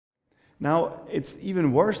Now, it's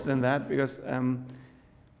even worse than that because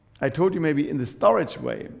I told you maybe in the storage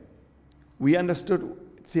way, we understood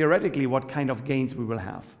theoretically what kind of gains we will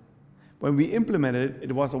have. When we implemented it,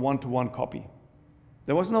 it was a one-to-one copy.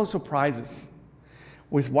 There was no surprises.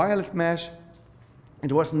 With wireless mesh,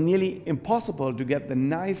 it was nearly impossible to get the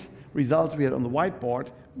nice results we had on the whiteboard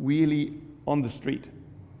really on the street.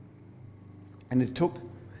 And it took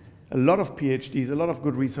a lot of PhDs, a lot of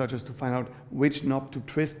good researchers to find out which knob to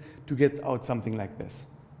twist to get out something like this.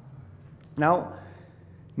 Now,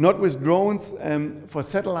 not with drones, for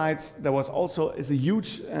satellites, there was also a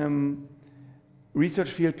huge research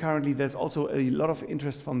field currently. There's also a lot of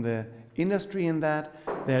interest from the industry in that.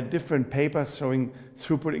 There are different papers showing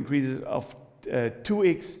throughput increases of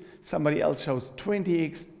 2x. Somebody else shows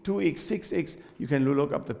 20x, 2x, 6x. You can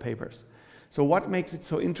look up the papers. So what makes it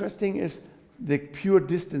so interesting is the pure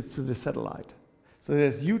distance to the satellite. So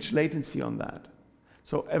there's huge latency on that.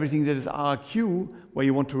 So everything that is RQ, where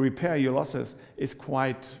you want to repair your losses, is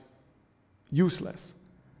quite useless.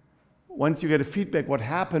 Once you get a feedback what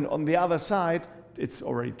happened on the other side, it's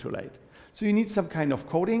already too late. So you need some kind of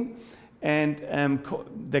coding, and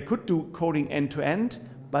they could do coding end-to-end,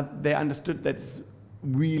 but they understood that it's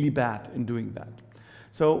really bad in doing that.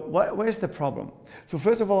 So where's the problem? So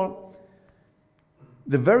first of all,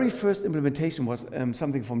 the very first implementation was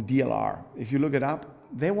something from DLR. If you look it up,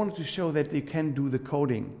 they wanted to show that they can do the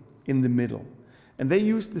coding in the middle. And they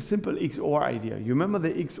used the simple XOR idea. You remember the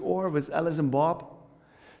XOR with Alice and Bob?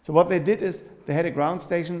 So what they did is they had a ground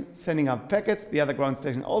station sending up packets, the other ground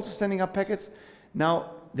station also sending up packets.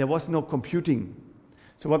 Now, there was no computing.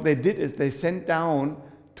 So what they did is they sent down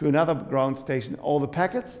to another ground station all the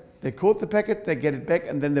packets, they code the packet, they get it back,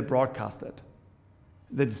 and then they broadcast it.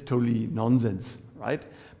 That is totally nonsense, right?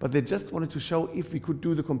 But they just wanted to show if we could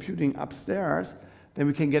do the computing upstairs, then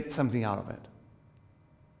we can get something out of it.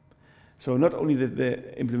 So not only that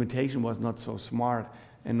the implementation was not so smart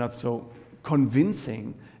and not so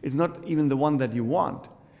convincing, it's not even the one that you want.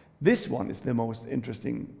 This one is the most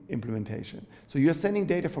interesting implementation. So you're sending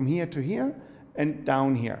data from here to here and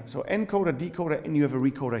down here. So encoder, decoder, and you have a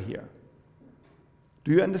recoder here.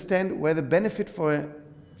 Do you understand where the benefit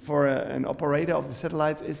for an operator of the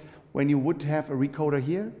satellites is when you would have a recoder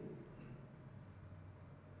here?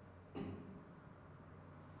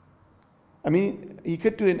 I mean, you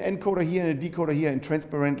could do an encoder here and a decoder here and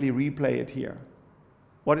transparently replay it here.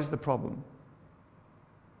 What is the problem?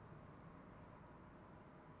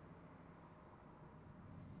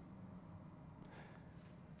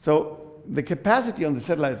 So the capacity on the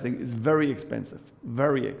satellite thing is very expensive,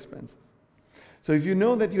 very expensive. So if you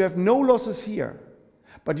know that you have no losses here,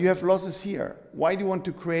 but you have losses here, why do you want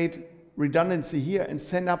to create redundancy here and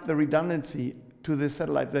send up the redundancy to the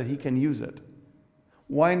satellite that he can use it?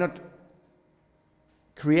 Why not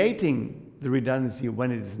creating the redundancy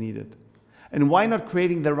when it is needed? And why not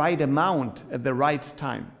creating the right amount at the right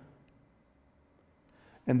time?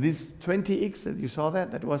 And this 20x that you saw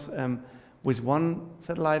that was with one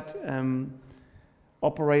satellite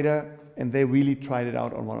operator, and they really tried it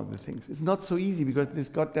out on one of the things. It's not so easy because these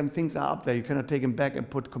goddamn things are up there. You cannot take them back and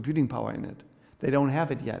put computing power in it. They don't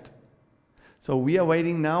have it yet. So we are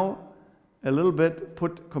waiting now a little bit,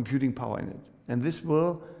 put computing power in it. And this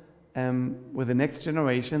will, with the next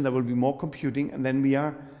generation, there will be more computing, and then we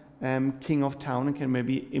are king of town and can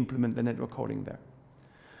maybe implement the network coding there.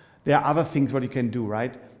 There are other things what you can do,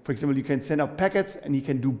 right? For example, you can send out packets and you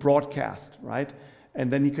can do broadcast, right?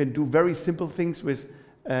 And then you can do very simple things with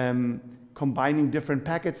combining different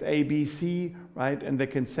packets, A, B, C, right? And they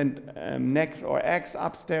can send NEX or X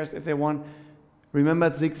upstairs if they want.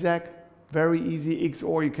 Remember zigzag? Very easy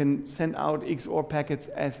XOR. You can send out XOR packets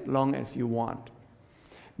as long as you want.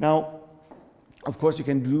 Now, of course, you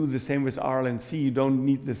can do the same with RLNC. You don't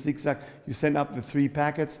need the zigzag. You send up the 3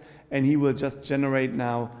 packets, and he will just generate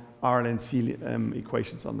now RLNC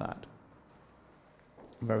equations on that.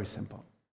 Very simple.